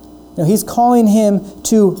 He's calling him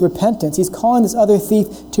to repentance. He's calling this other thief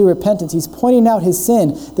to repentance. He's pointing out his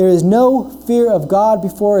sin. There is no fear of God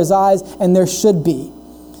before his eyes, and there should be.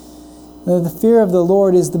 The fear of the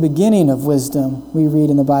Lord is the beginning of wisdom, we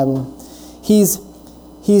read in the Bible. He's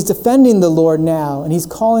defending the Lord now, and he's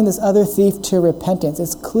calling this other thief to repentance.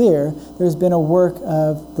 It's clear there's been a work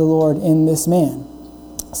of the Lord in this man.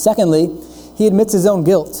 Secondly, he admits his own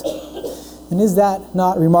guilt. And is that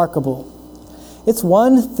not remarkable? It's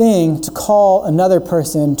one thing to call another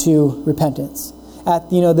person to repentance at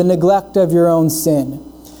the neglect of your own sin.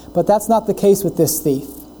 But that's not the case with this thief.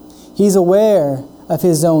 He's aware of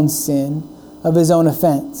his own sin, of his own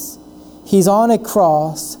offense. He's on a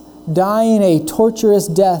cross, dying a torturous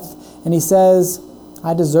death, and he says,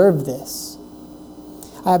 "I deserve this."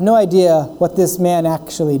 I have no idea what this man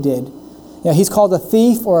actually did. He's called a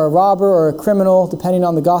thief or a robber or a criminal, depending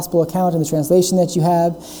on the gospel account and the translation that you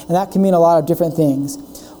have, and that can mean a lot of different things.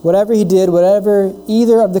 Whatever he did, whatever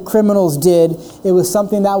either of the criminals did, it was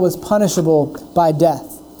something that was punishable by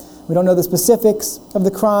death. We don't know the specifics of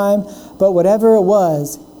the crime, but whatever it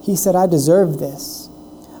was, he said, "I deserve this.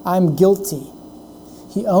 I'm guilty."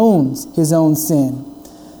 He owns his own sin.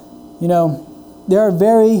 There are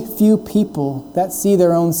very few people that see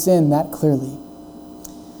their own sin that clearly.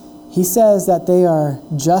 He says that they are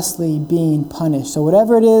justly being punished. So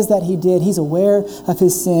whatever it is that he did, he's aware of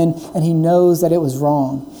his sin, and he knows that it was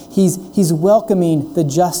wrong. He's welcoming the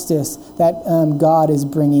justice that God is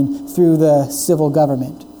bringing through the civil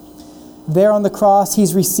government. There on the cross,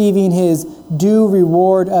 he's receiving his due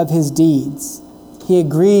reward of his deeds. He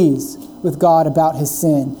agrees with God about his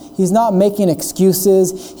sin. He's not making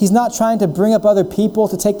excuses. He's not trying to bring up other people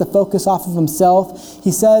to take the focus off of himself.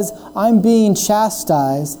 He says, "I'm being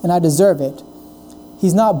chastised and I deserve it."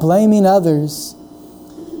 He's not blaming others.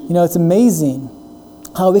 It's amazing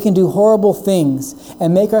how we can do horrible things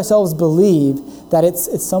and make ourselves believe that it's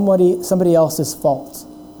somebody else's fault.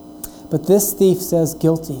 But this thief says,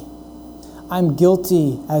 "Guilty. I'm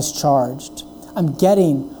guilty as charged. I'm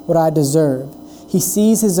getting what I deserve." He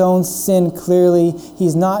sees his own sin clearly.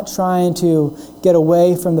 He's not trying to get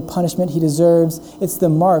away from the punishment he deserves. It's the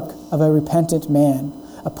mark of a repentant man.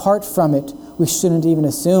 Apart from it, we shouldn't even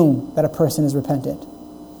assume that a person is repentant.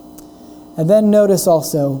 And then notice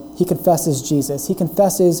also, he confesses Jesus. He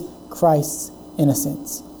confesses Christ's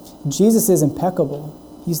innocence. Jesus is impeccable.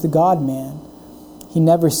 He's the God-man. He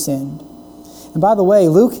never sinned. And by the way,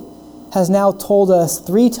 Luke has now told us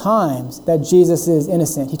 3 times that Jesus is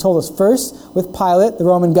innocent. He told us first with Pilate, the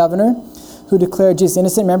Roman governor, who declared Jesus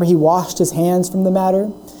innocent. Remember, he washed his hands from the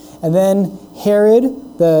matter. And then Herod,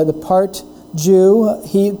 the part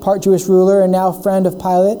Jew, part Jewish ruler and now friend of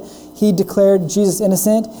Pilate, he declared Jesus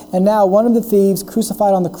innocent. And now one of the thieves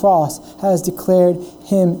crucified on the cross has declared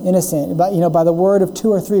him innocent. But, by the word of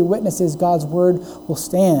 2 or 3 witnesses, God's word will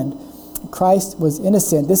stand. Christ was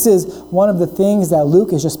innocent. This is one of the things that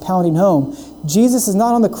Luke is just pounding home. Jesus is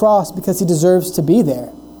not on the cross because he deserves to be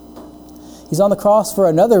there. He's on the cross for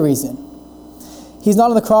another reason. He's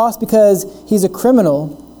not on the cross because he's a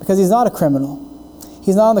criminal, because he's not a criminal.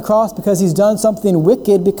 He's not on the cross because he's done something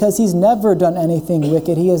wicked, because he's never done anything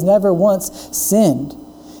wicked. He has never once sinned.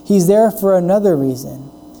 He's there for another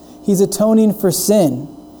reason. He's atoning for sin.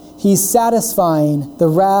 He's satisfying the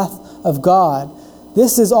wrath of God.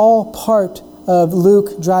 This is all part of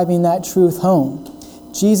Luke driving that truth home.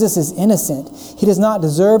 Jesus is innocent. He does not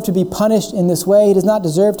deserve to be punished in this way. He does not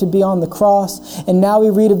deserve to be on the cross. And now we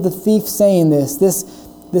read of the thief saying this. This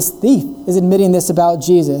thief is admitting this about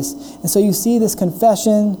Jesus. And so you see this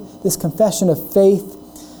confession of faith.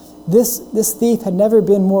 This thief had never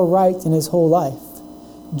been more right in his whole life.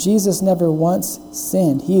 Jesus never once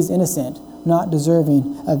sinned. He is innocent, not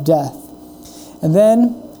deserving of death. And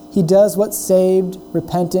then he does what saved,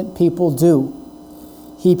 repentant people do.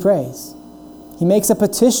 He prays. He makes a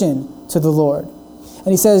petition to the Lord. And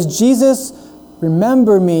he says, Jesus,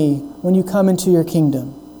 remember me when you come into your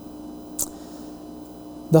kingdom.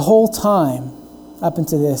 The whole time up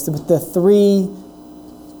into this, with the 3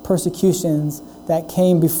 persecutions that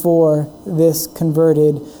came before this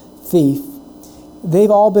converted thief,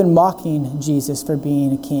 they've all been mocking Jesus for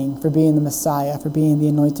being a king, for being the Messiah, for being the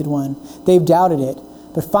anointed one. They've doubted it.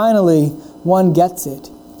 But finally, one gets it.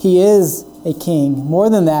 He is a king. More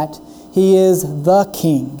than that, he is the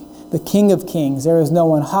King of kings. There is no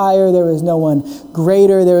one higher. There is no one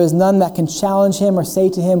greater. There is none that can challenge him or say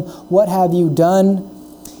to him, what have you done?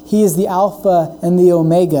 He is the Alpha and the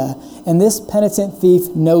Omega. And this penitent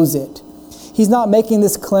thief knows it. He's not making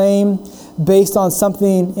this claim based on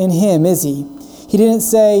something in him, is he? He didn't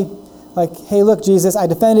say, hey, look, Jesus, I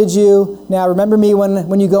defended you. Now remember me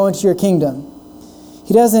when you go into your kingdom.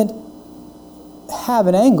 He doesn't have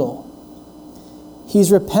an angle.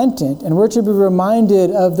 He's repentant, and we're to be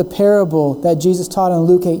reminded of the parable that Jesus taught in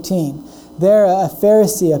Luke 18. There, a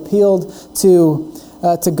Pharisee appealed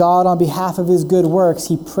to God on behalf of his good works.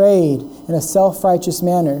 He prayed in a self-righteous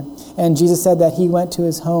manner, and Jesus said that he went to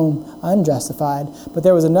his home unjustified. But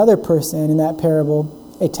there was another person in that parable,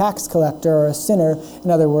 a tax collector or a sinner, in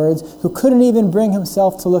other words, who couldn't even bring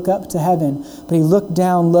himself to look up to heaven, but he looked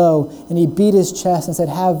down low and he beat his chest and said,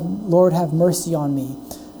 Lord, have mercy on me,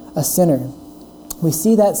 a sinner. We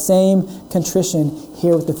see that same contrition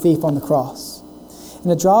here with the thief on the cross.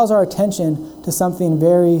 And it draws our attention to something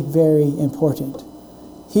very, very important.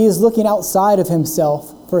 He is looking outside of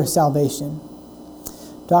himself for salvation.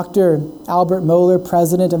 Dr. Albert Mohler,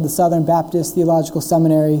 president of the Southern Baptist Theological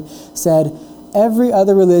Seminary, said, every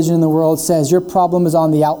other religion in the world says your problem is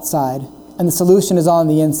on the outside and the solution is on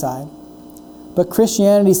the inside. But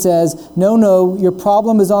Christianity says, no, your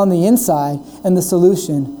problem is on the inside and the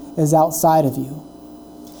solution is outside of you.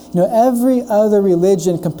 Every other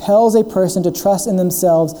religion compels a person to trust in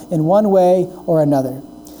themselves in one way or another.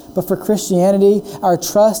 But for Christianity, our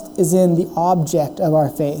trust is in the object of our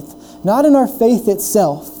faith. Not in our faith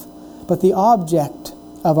itself, but the object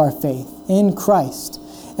of our faith, in Christ.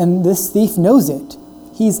 And this thief knows it.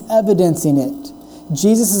 He's evidencing it.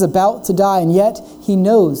 Jesus is about to die, and yet he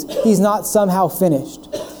knows he's not somehow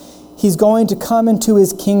finished. He's going to come into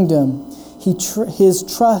his kingdom. His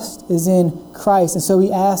trust is in Christ, and so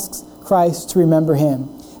he asks Christ to remember him.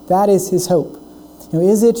 That is his hope.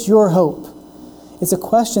 Is it your hope? It's a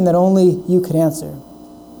question that only you could answer.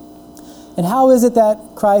 And how is it that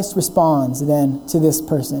Christ responds then to this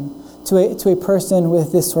person, to a person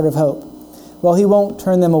with this sort of hope? Well, he won't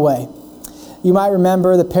turn them away. You might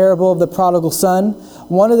remember the parable of the prodigal son.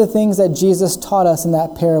 One of the things that Jesus taught us in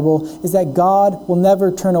that parable is that God will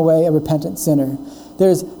never turn away a repentant sinner.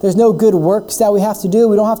 There's no good works that we have to do.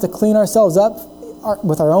 We don't have to clean ourselves up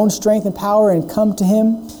with our own strength and power and come to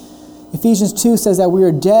him. Ephesians 2 says that we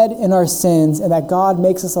are dead in our sins and that God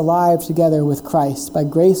makes us alive together with Christ. By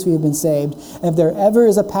grace we have been saved. And if there ever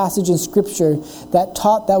is a passage in Scripture that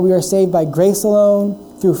taught that we are saved by grace alone,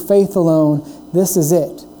 through faith alone, this is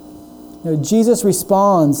it. Jesus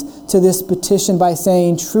responds to this petition by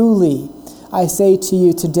saying, truly, I say to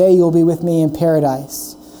you, today you'll be with me in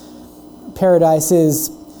paradise. Paradise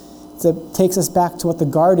takes us back to what the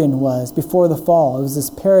garden was before the fall. It was this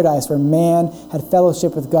paradise where man had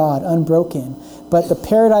fellowship with God, unbroken. But the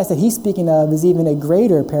paradise that he's speaking of is even a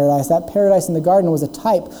greater paradise. That paradise in the garden was a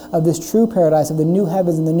type of this true paradise, of the new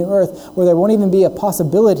heavens and the new earth, where there won't even be a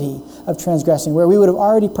possibility of transgression, where we would have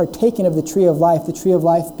already partaken of the tree of life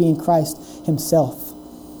being Christ himself.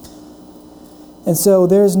 And so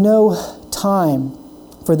there's no time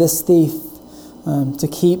for this thief to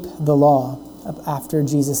keep the law after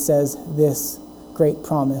Jesus says this great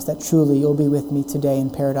promise that truly you'll be with me today in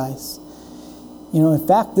paradise. In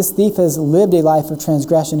fact, this thief has lived a life of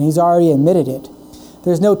transgression. He's already admitted it.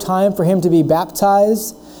 There's no time for him to be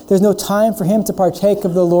baptized. There's no time for him to partake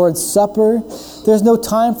of the Lord's Supper. There's no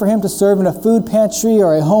time for him to serve in a food pantry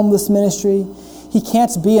or a homeless ministry. He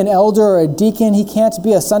can't be an elder or a deacon. He can't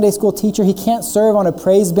be a Sunday school teacher. He can't serve on a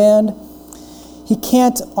praise band. He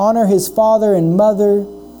can't honor his father and mother.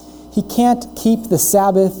 He can't keep the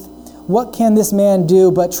Sabbath. What can this man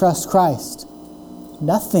do but trust Christ?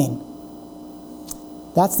 Nothing.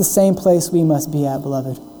 That's the same place we must be at,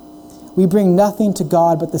 beloved. We bring nothing to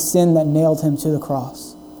God but the sin that nailed him to the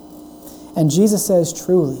cross. And Jesus says,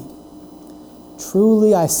 truly,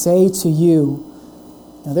 truly I say to you,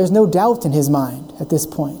 now there's no doubt in his mind at this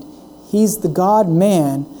point. He's the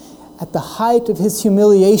God-man at the height of his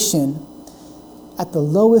humiliation, at the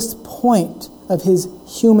lowest point of his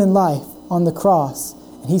human life on the cross,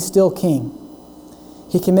 and he's still king.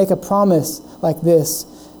 He can make a promise like this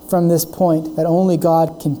from this point that only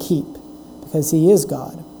God can keep, because he is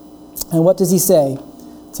God. And what does he say?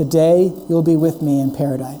 Today you'll be with me in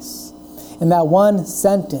paradise. In that one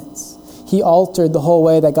sentence, he altered the whole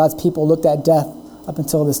way that God's people looked at death up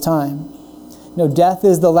until this time. Death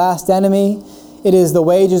is the last enemy. It is the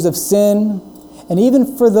wages of sin. And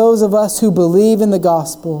even for those of us who believe in the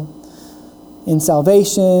gospel, in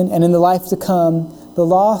salvation and in the life to come, the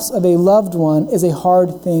loss of a loved one is a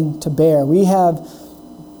hard thing to bear. We have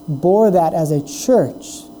bore that as a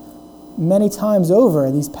church many times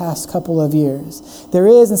over these past couple of years. There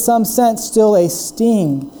is, in some sense, still a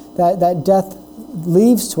sting that death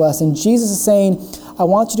leaves to us. And Jesus is saying, I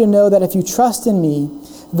want you to know that if you trust in me,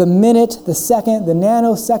 the minute, the second, the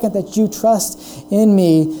nanosecond that you trust in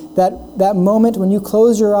me, that moment when you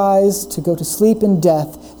close your eyes to go to sleep in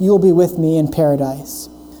death, you'll be with me in paradise.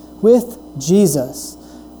 With Jesus.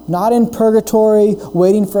 Not in purgatory,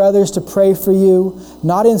 waiting for others to pray for you.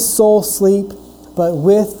 Not in soul sleep, but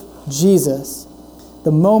with Jesus.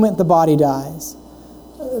 The moment the body dies.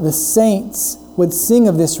 The saints would sing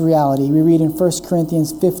of this reality. We read in 1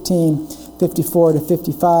 Corinthians 15, 54 to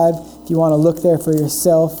 55. If you want to look there for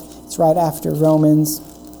yourself, it's right after Romans.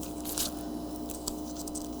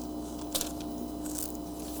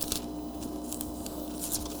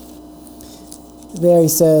 There he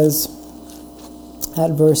says,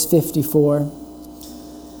 at verse 54,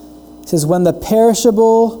 he says, when the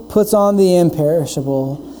perishable puts on the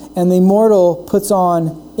imperishable, and the immortal puts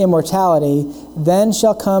on immortality, then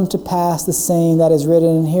shall come to pass the saying that is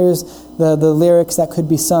written. And here's the lyrics that could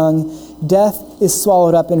be sung. Death is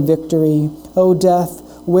swallowed up in victory. O death,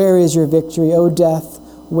 where is your victory? O death,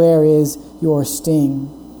 where is your sting?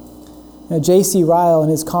 J.C. Ryle, in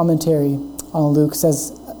his commentary on Luke,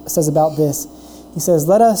 says about this, he says,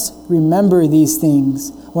 let us remember these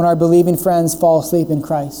things when our believing friends fall asleep in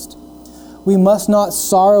Christ. We must not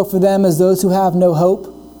sorrow for them as those who have no hope.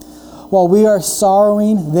 While we are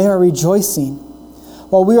sorrowing, they are rejoicing.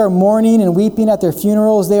 While we are mourning and weeping at their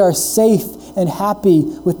funerals, they are safe and happy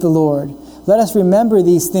with the Lord. Let us remember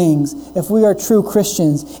these things if we are true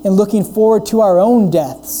Christians and looking forward to our own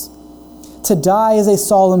deaths. To die is a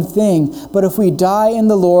solemn thing, but if we die in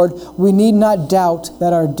the Lord, we need not doubt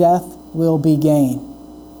that our death will be gain.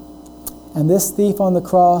 And this thief on the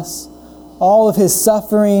cross, all of his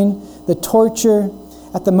suffering, the torture,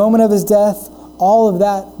 at the moment of his death, all of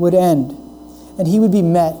that would end. And he would be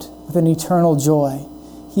met with an eternal joy.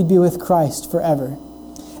 He'd be with Christ forever.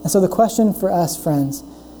 And so the question for us, friends,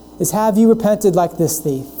 is have you repented like this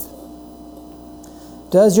thief?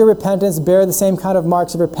 Does your repentance bear the same kind of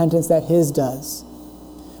marks of repentance that his does?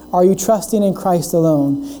 Are you trusting in Christ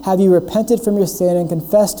alone? Have you repented from your sin and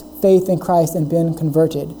confessed faith in Christ and been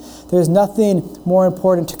converted? There's nothing more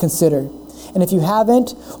important to consider. And if you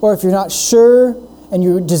haven't, or if you're not sure and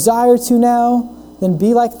you desire to now, then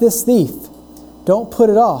be like this thief. Don't put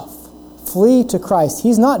it off. Flee to Christ.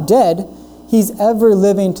 He's not dead. He's ever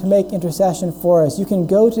living to make intercession for us. You can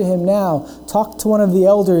go to him now. Talk to one of the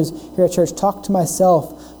elders here at church. Talk to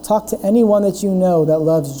myself. Talk to anyone that you know that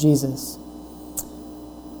loves Jesus.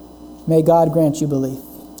 May God grant you belief.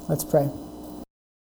 Let's pray.